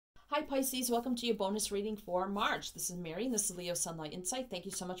Hi Pisces, welcome to your bonus reading for March. This is Mary and this is Leo Sunlight Insight. Thank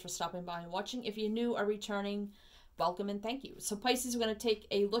you so much for stopping by and watching. If you're new or returning, welcome and thank you. So Pisces, we're going to take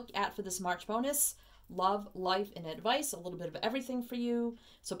a look at for this March bonus, love, life, and advice, a little bit of everything for you.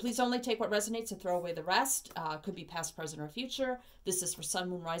 So please only take what resonates and throw away the rest. Could be past, present, or future. This is for Sun,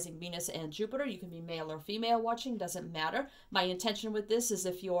 Moon, Rising, Venus, and Jupiter. You can be male or female watching, doesn't matter. My intention with this is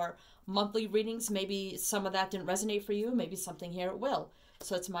if your monthly readings, maybe some of that didn't resonate for you, maybe something here it will.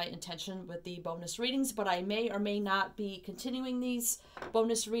 So that's my intention with the bonus readings, but I may or may not be continuing these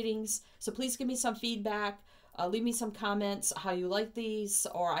bonus readings. So please give me some feedback. Leave me some comments how you like these,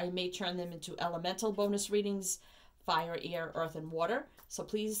 or I may turn them into elemental bonus readings, fire, air, earth, and water. So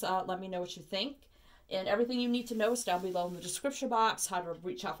please let me know what you think. And everything you need to know is down below in the description box, how to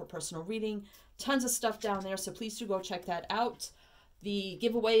reach out for personal reading. Tons of stuff down there, so please do go check that out. The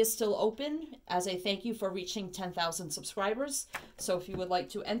giveaway is still open as a thank you for reaching 10,000 subscribers. So if you would like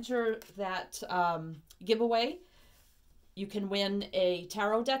to enter that giveaway, you can win a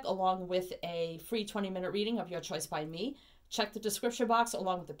tarot deck along with a free 20-minute reading of your choice by me. Check the description box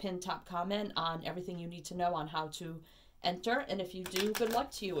along with the pinned top comment on everything you need to know on how to enter. And if you do, good luck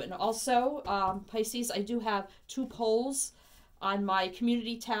to you. And also, Pisces, I do have 2 polls on my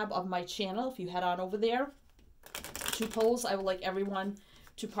community tab of my channel. If you head on over there, 2 polls I would like everyone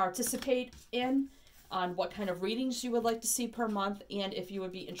to participate in on what kind of readings you would like to see per month, and if you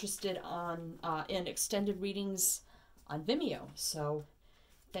would be interested in extended readings on Vimeo. So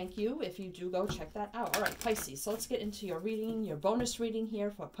thank you if you do go check that out. All right, Pisces, so let's get into your reading, your bonus reading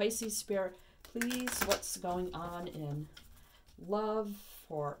here for Pisces Spirit. Please, what's going on in love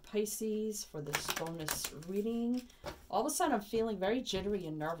for Pisces for this bonus reading? All of a sudden I'm feeling very jittery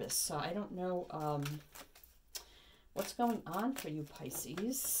and nervous, so I don't know what's going on for you,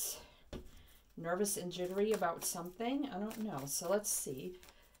 Pisces? Nervous and jittery about something? I don't know. So let's see.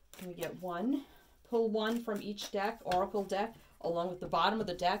 Can we get one? Pull one from each deck, Oracle deck, along with the bottom of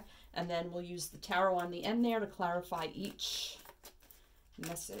the deck, and then we'll use the tarot on the end there to clarify each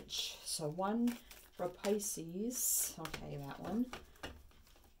message. So one for Pisces. Okay, that one.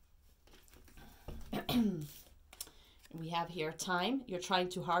 We have here time. You're trying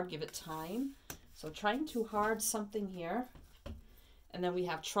too hard. Give it time. So trying too hard, something here. And then we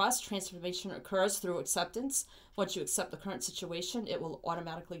have trust. Transformation occurs through acceptance. Once you accept the current situation, it will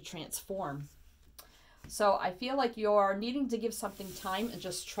automatically transform. So I feel like you're needing to give something time and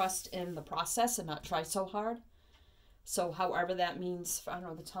just trust in the process and not try so hard. So however that means, I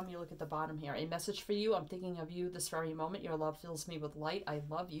don't know, tell me, look at the bottom here. A message for you. I'm thinking of you this very moment. Your love fills me with light. I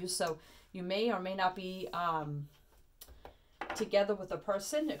love you. So you may or may not be together with a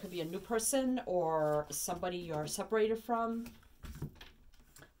person. It could be a new person or somebody you're separated from.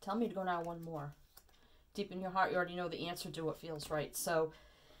 Tell me to go now one more. Deep in your heart, you already know the answer. Do what feels right. So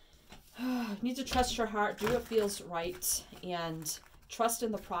you need to trust your heart. Do what feels right and trust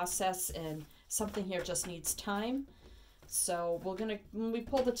in the process. And something here just needs time. So we're going to, when we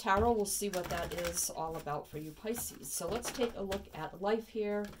pull the tarot, we'll see what that is all about for you, Pisces. So let's take a look at life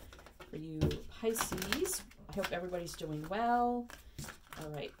here for you, Pisces. I hope everybody's doing well. All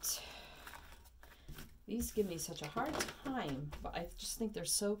right. These give me such a hard time, but I just think they're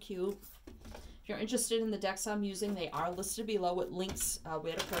so cute. If you're interested in the decks I'm using, they are listed below with links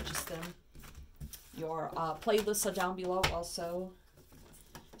where to purchase them. Your playlists are down below also.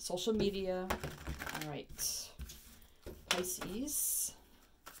 Social media. All right. Pisces.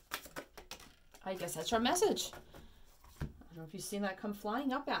 I guess that's your message. I don't know if you've seen that come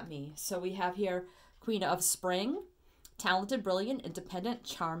flying up at me. So we have here Queen of Spring, talented, brilliant, independent,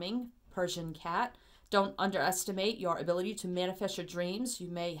 charming, Persian cat. Don't underestimate your ability to manifest your dreams. You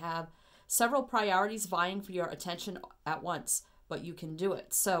may have several priorities vying for your attention at once, but you can do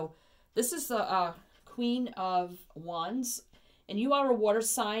it. So this is the Queen of Wands, and you are a water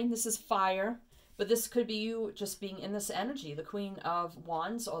sign. This is fire, but this could be you just being in this energy, the Queen of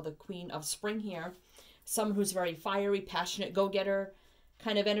Wands or the Queen of Spring here. Someone who's very fiery, passionate, go-getter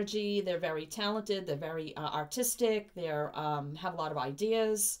kind of energy. They're very talented. They're very artistic. They have a lot of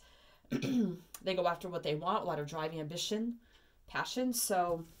ideas. They go after what they want, a lot of driving ambition, passion.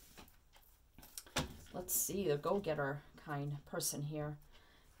 So let's see, the go-getter kind person here.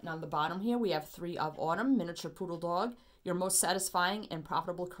 And on the bottom here, we have 3 of Autumn, miniature poodle dog. Your most satisfying and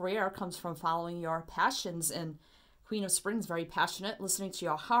profitable career comes from following your passions. And Queen of Spring is very passionate, listening to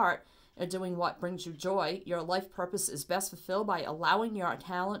your heart and doing what brings you joy. Your life purpose is best fulfilled by allowing your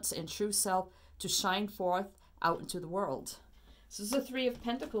talents and true self to shine forth out into the world. So this is the 3 of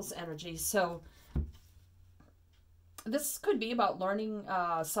Pentacles energy. So this could be about learning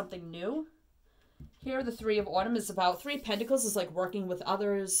something new Here, the Three of Autumn is about Three of Pentacles is like working with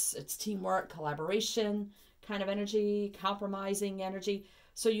others. It's teamwork, collaboration kind of energy, compromising energy.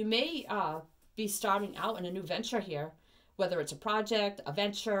 So you may be starting out in a new venture here, whether it's a project, a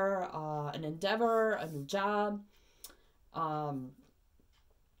venture, an endeavor, a new job,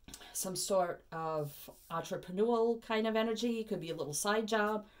 some sort of entrepreneurial kind of energy. It could be a little side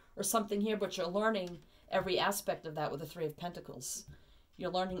job or something here, but you're learning every aspect of that with the Three of Pentacles. You're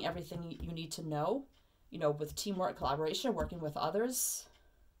learning everything you need to know, you know, with teamwork, collaboration, working with others,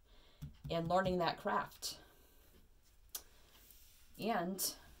 and learning that craft. And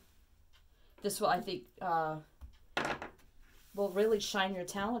this will, I think, will really shine your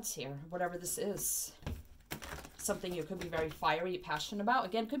talents here, whatever this is. Something you could be very fiery, passionate about.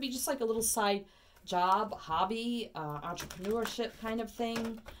 Again, could be just like a little side job, hobby, entrepreneurship kind of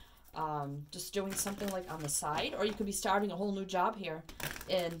thing. Just doing something like on the side. Or you could be starting a whole new job here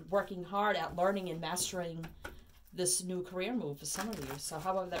and working hard at learning and mastering this new career move for some of you. So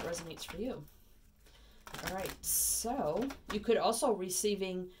however that resonates for you. All right, so you could also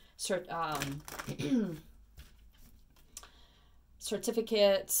receiving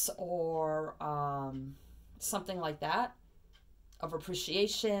certificates or something like that of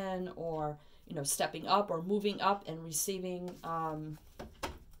appreciation, or, you know, stepping up or moving up and receiving,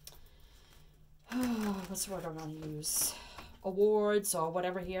 what's the word I want to use? Awards or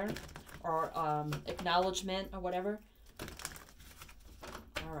whatever here, or acknowledgement or whatever.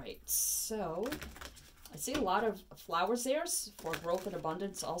 All right, so I see a lot of flowers there for growth and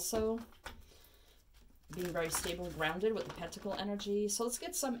abundance also. Being very stable and grounded with the Pentacle energy. So let's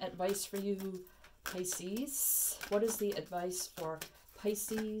get some advice for you, Pisces. What is the advice for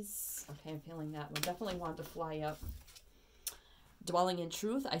Pisces? Okay, I'm feeling that one. Definitely want to fly up. Dwelling in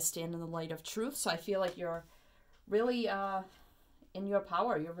truth. I stand in the light of truth. So I feel like you're really in your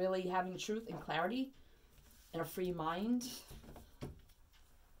power. You're really having truth and clarity and a free mind.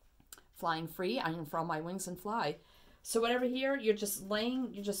 Flying free. I can furl my wings and fly. So whatever here, you're just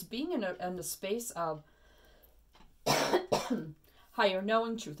being in a space of higher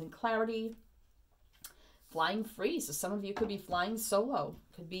knowing, truth and clarity. Flying free. So some of you could be flying solo.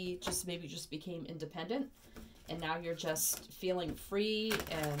 Could be just maybe just became independent. And now you're just feeling free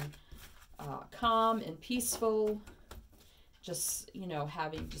and calm and peaceful. Just, you know,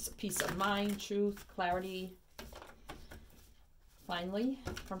 having just peace of mind, truth, clarity. Finally,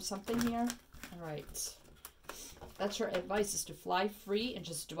 from something here. All right. That's your advice, is to fly free and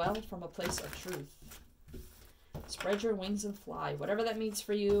just dwell from a place of truth. Spread your wings and fly. Whatever that means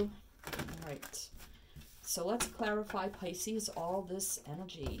for you. All right. So let's clarify, Pisces, all this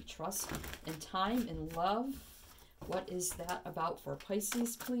energy. Trust and time and love. What is that about for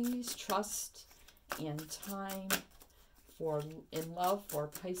Pisces, please? Trust and time in love for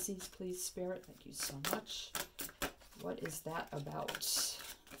Pisces, please, Spirit. Thank you so much. What is that about?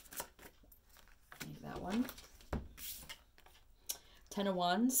 Maybe that one. 10 of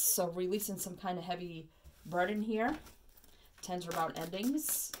Wands. So releasing some kind of heavy burden here. 10s are about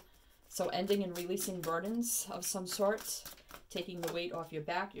endings. So ending and releasing burdens of some sort. Taking the weight off your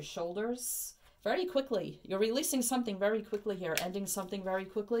back, your shoulders. Very quickly. You're releasing something very quickly here. Ending something very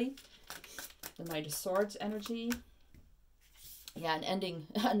quickly. The Knight of Swords energy. Yeah, and ending.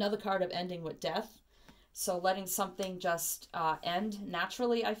 Another card of ending with death. So letting something just end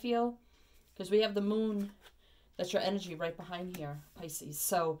naturally, I feel. Because we have the moon. That's your energy right behind here, Pisces.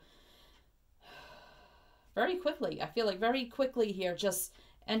 So very quickly. I feel like very quickly here. Just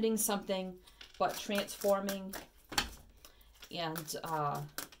ending something, but transforming. And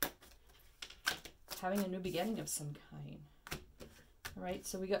having a new beginning of some kind. All right,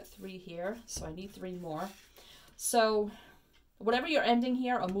 so we got 3 here. So I need 3 more. So whatever you're ending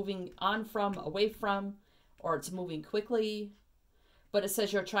here or moving on from, away from, or it's moving quickly, but it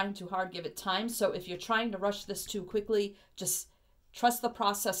says you're trying too hard, give it time. So if you're trying to rush this too quickly, just trust the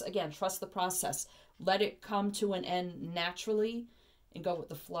process. Again, trust the process. Let it come to an end naturally and go with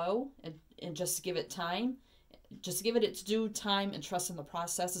the flow, and just give it time. Just give it its due time and trust in the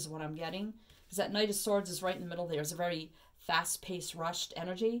process is what I'm getting. Because that Knight of Swords is right in the middle there. It's a very fast-paced, rushed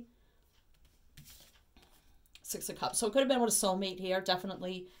energy. 6 of Cups. So it could have been with a soulmate here,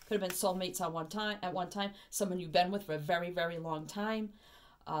 definitely. Could have been soulmates at one time. Someone you've been with for a very, very long time.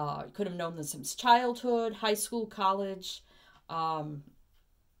 You could have known them since childhood, high school, college,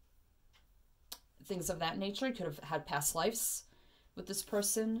 things of that nature. You could have had past lives with this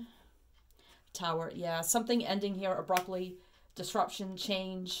person. Tower, yeah. Something ending here abruptly. Disruption,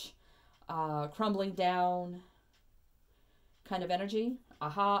 change, crumbling down kind of energy.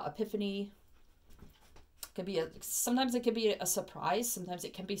 Aha, epiphany. Could be sometimes it could be a surprise. Sometimes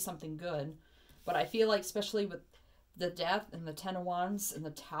it can be something good. But I feel like, especially with the Death and the Ten of Wands and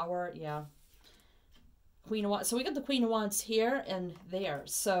the Tower, yeah. Queen of Wands. So we got the Queen of Wands here and there.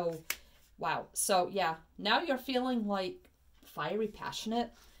 So, wow. So, yeah. Now you're feeling like fiery,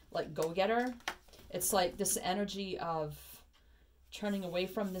 passionate, like go-getter. It's like this energy of turning away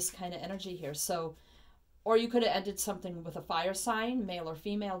from this kind of energy here. So, or you could have ended something with a fire sign, male or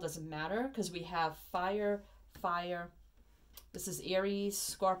female, doesn't matter, because we have fire, fire. This is Aries,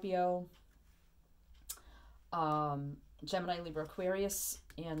 Scorpio, Gemini, Libra, Aquarius,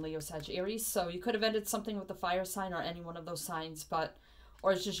 and Leo, Sagittarius. So you could have ended something with the fire sign or any one of those signs, but,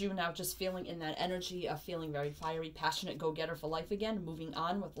 or it's just you now just feeling in that energy of feeling very fiery, passionate, go-getter for life again, moving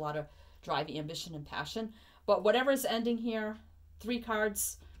on with a lot of drive, ambition, and passion. But whatever is ending here, 3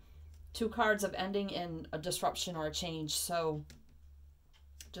 cards, 2 cards of ending in a disruption or a change. So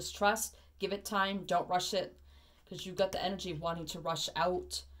just trust, give it time, don't rush it, because you've got the energy of wanting to rush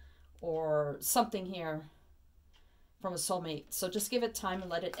out or something here from a soulmate. So just give it time and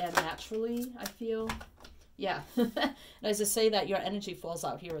let it end naturally, I feel. Yeah. And as I say that, your energy falls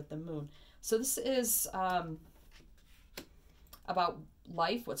out here with the moon. So this is about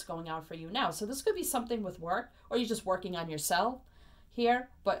life, what's going on for you now. So this could be something with work, or you're just working on yourself here.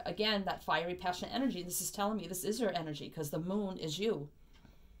 But again, that fiery, passionate energy, this is telling me this is your energy, because the moon is you.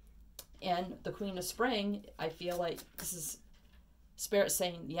 And the Queen of Spring, I feel like this is Spirit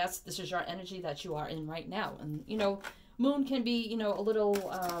saying, yes, this is your energy that you are in right now. And, you know, moon can be, you know, a little,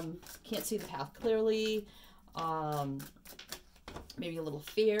 can't see the path clearly, maybe a little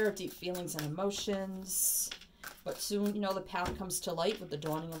fear, deep feelings and emotions. But soon, you know, the path comes to light with the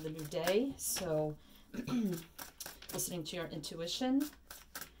dawning of the new day. So listening to your intuition.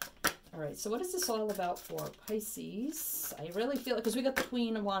 All right, so what is this all about for Pisces? I really feel, because we got the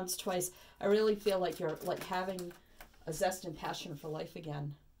Queen of Wands twice, I really feel like you're like having a zest and passion for life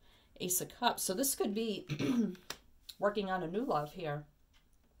again. Ace of Cups. So this could be working on a new love here,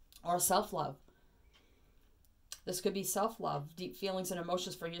 or self-love. This could be self-love, deep feelings and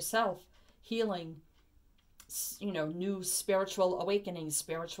emotions for yourself, healing, you know, new spiritual awakening,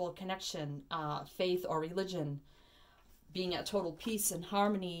 spiritual connection, faith or religion, being at total peace and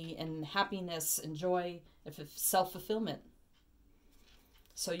harmony and happiness and joy, self-fulfillment.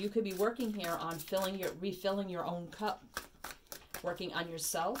 So you could be working here on refilling your own cup, working on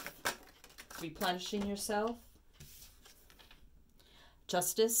yourself, replenishing yourself.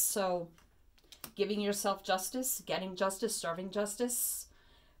 Justice, so giving yourself justice, getting justice, serving justice.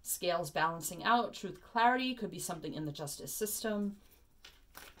 Scales balancing out, truth, clarity, could be something in the justice system.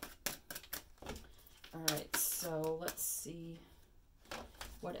 All right, so let's see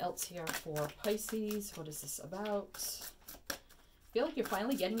what else here for Pisces. What is this about? I feel like you're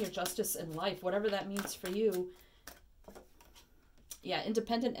finally getting your justice in life, whatever that means for you. Yeah,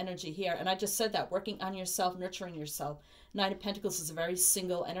 independent energy here. And I just said that, working on yourself, nurturing yourself. 9 of Pentacles is a very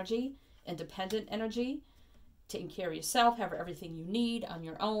single energy, independent energy. Taking care of yourself, have everything you need on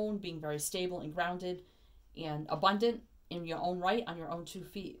your own, being very stable and grounded and abundant in your own right, on your own 2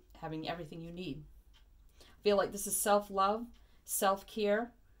 feet, having everything you need. I feel like this is self-love,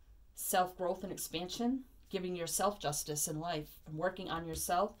 self-care, self-growth and expansion, giving yourself justice in life and working on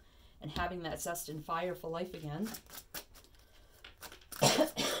yourself and having that zest and fire for life again.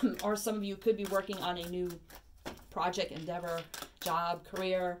 Or some of you could be working on a new project, endeavor, job,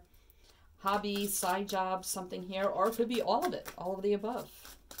 career, hobby, side job, something here, or it could be all of it, all of the above.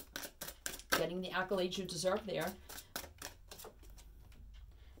 Getting the accolades you deserve there.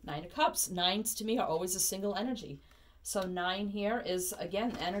 9 of Cups. 9s to me are always a single energy. So 9 here is,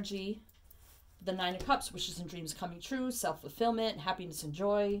 again, energy, the 9 of Cups, wishes and dreams coming true, self-fulfillment, happiness and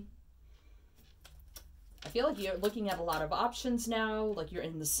joy. I feel like you're looking at a lot of options now, like you're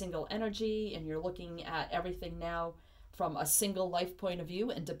in the single energy, and you're looking at everything now from a single life point of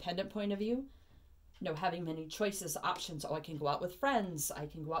view, independent point of view. You know, having many choices, options. Oh, I can go out with friends. I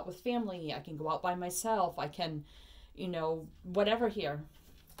can go out with family. I can go out by myself. I can, you know, whatever here.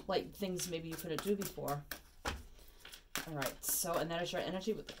 Like things maybe you couldn't do before. All right, so, and that is your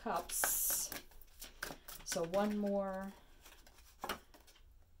energy with the cups. So one more.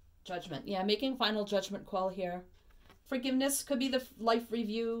 Judgment. Yeah, making final judgment call here. Forgiveness could be the life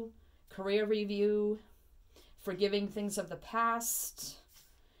review, career review, forgiving things of the past.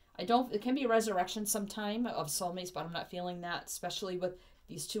 It can be resurrection sometime of soulmates, but I'm not feeling that, especially with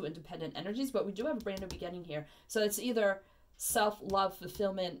these 2 independent energies. But we do have a brand new beginning here. So it's either self-love,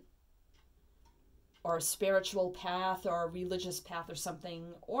 fulfillment, or a spiritual path, or a religious path or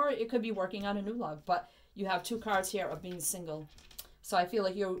something. Or it could be working on a new love. But you have 2 cards here of being single. So I feel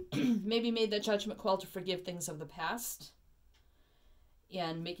like you maybe made that judgment call to forgive things of the past.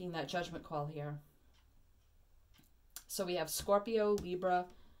 and making that judgment call here. So we have Scorpio, Libra,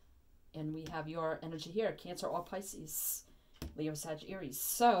 and we have your energy here, Cancer or Pisces, Leo, Sag, Aries.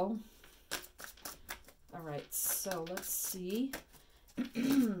 So, all right, so let's see.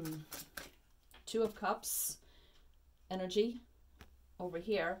 Two of Cups energy over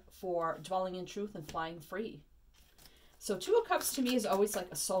here for dwelling in truth and flying free. So Two of Cups to me is always like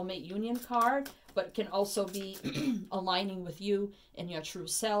a soulmate union card, but can also be aligning with you and your true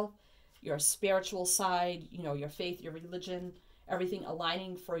self, your spiritual side, you know, your faith, your religion, everything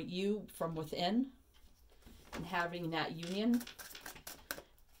aligning for you from within and having that union.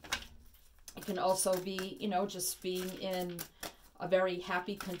 It can also be, you know, just being in a very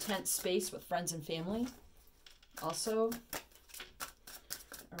happy, content space with friends and family also.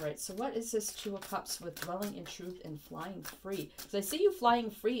 All right, so what is this Two of Cups with dwelling in truth and flying free? Because I see you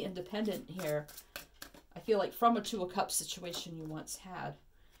flying free, independent here. I feel like from a Two of Cups situation you once had.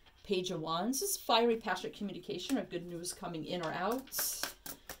 Page of Wands is fiery, passionate communication or good news coming in or out.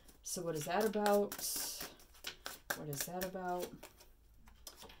 So what is that about? What is that about?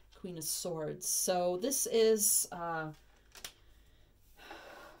 Queen of Swords. So this is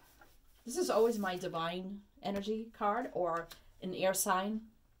always my divine energy card or an air sign.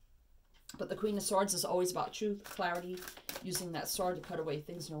 But the Queen of Swords is always about truth, clarity, using that sword to cut away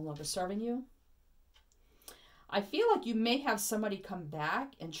things no longer serving you. I feel like you may have somebody come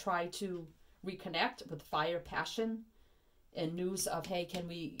back and try to reconnect with fire, passion, and news of, hey, can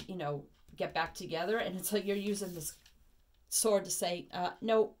we, you know, get back together? And it's like you're using this sword to say,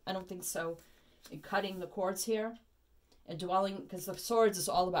 no, I don't think so. And cutting the cords here and dwelling, because the swords is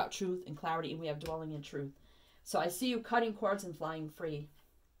all about truth and clarity, and we have dwelling in truth. So I see you cutting cords and flying free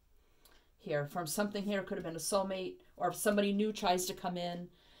here from something here. It could have been a soulmate, or if somebody new tries to come in,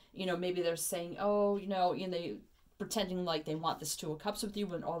 you know, maybe they're saying, oh, you know, they pretending like they want this Two of Cups with you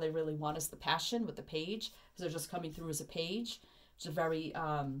when all they really want is the passion with the page, because they're just coming through as a page. It's a very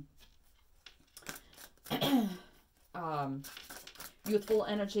youthful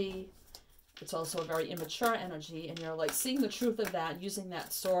energy. It's also a very immature energy, and you're like seeing the truth of that, using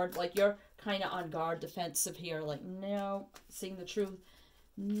that sword, like you're kind of on guard, defensive here, like, no, seeing the truth.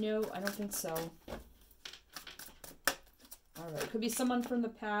 No, I don't think so. All right, it could be someone from the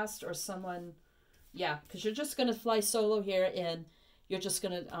past or someone, yeah, because you're just going to fly solo here, and you're just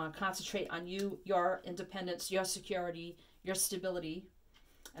going to concentrate on you, your independence, your security, your stability.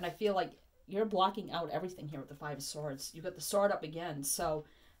 And I feel like you're blocking out everything here with the Five of Swords. You got the sword up again, so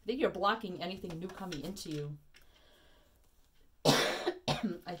I think you're blocking anything new coming into you.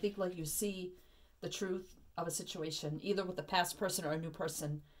 I think like you see the truth of a situation, either with the past person or a new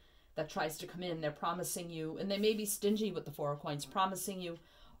person that tries to come in. They're promising you, and they may be stingy with the Four of Coins, promising you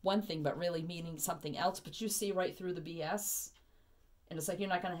one thing but really meaning something else, but you see right through the BS, and it's like you're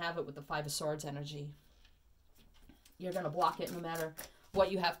not going to have it with the Five of Swords energy. You're going to block it no matter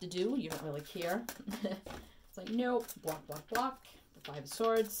what you have to do. You don't really care. It's like, nope, block, block, block. The Five of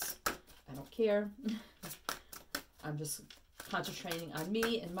Swords, I don't care. I'm just concentrating on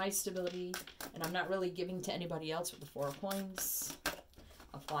me and my stability, and I'm not really giving to anybody else with the Four of Coins.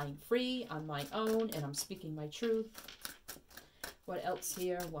 I'm flying free on my own, and I'm speaking my truth. What else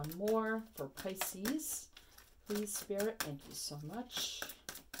here? One more for Pisces. Please, Spirit. Thank you so much.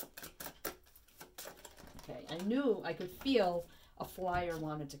 Okay, I knew I could feel a flyer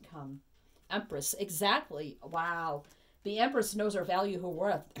wanted to come. Empress, exactly. Wow. The Empress knows her value, her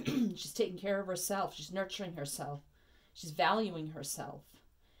worth. She's taking care of herself. She's nurturing herself. She's valuing herself.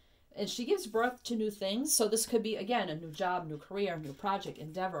 And she gives birth to new things. So this could be, again, a new job, new career, new project,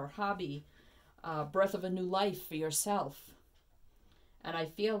 endeavor, hobby, birth of a new life for yourself. And I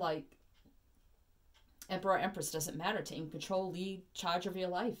feel like Emperor, Empress doesn't matter. Taking control, lead, charge of your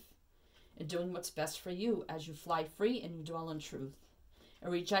life. And doing what's best for you as you fly free and you dwell in truth.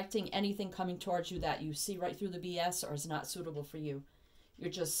 And rejecting anything coming towards you that you see right through the BS or is not suitable for you. You're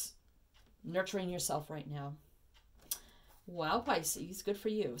just nurturing yourself right now. Wow, Pisces, good for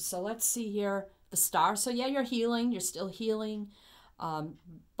you. So let's see here, the star. So yeah, you're healing. You're still healing.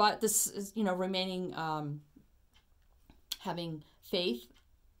 But this is, you know, remaining, having faith,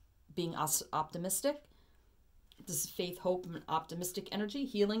 being optimistic. This is faith, hope, and optimistic energy,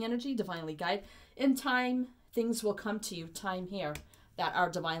 healing energy, divinely guided. In time, things will come to you, time here, that are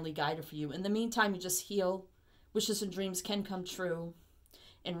divinely guided for you. In the meantime, you just heal. Wishes and dreams can come true,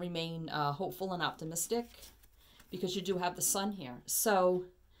 and remain hopeful and optimistic, because you do have the sun here. So,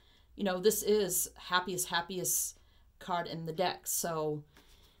 you know, this is happiest card in the deck. So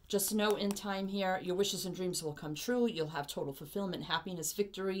Just know in time here, your wishes and dreams will come true. You'll have total fulfillment, happiness,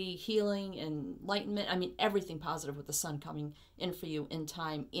 victory, healing, enlightenment. I mean, everything positive with the sun coming in for you in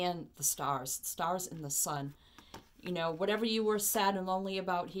time, and the stars and the sun. You know, whatever you were sad and lonely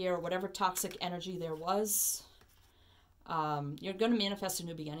about here, whatever toxic energy there was, you're going to manifest a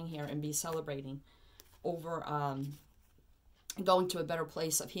new beginning here and be celebrating over going to a better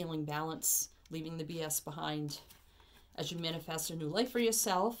place of healing, balance, leaving the BS behind. As you manifest a new life for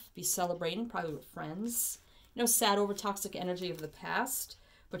yourself, be celebrating, probably with friends. You know, sad over toxic energy of the past,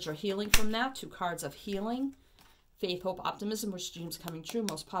 but you're healing from that. 2 cards of healing, faith, hope, optimism, which dreams coming true.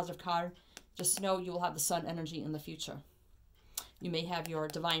 Most positive card. Just know you will have the sun energy in the future. You may have your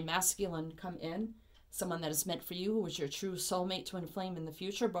divine masculine come in, someone that is meant for you, who is your true soulmate to inflame in the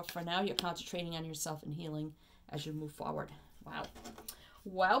future. But for now, you're concentrating on yourself and healing as you move forward. Wow.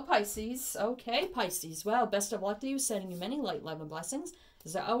 Well, Pisces. Okay, Pisces. Well, best of luck to you. Sending you many light, love, and blessings.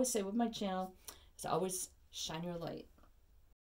 As I always say with my channel, as I always shine your light.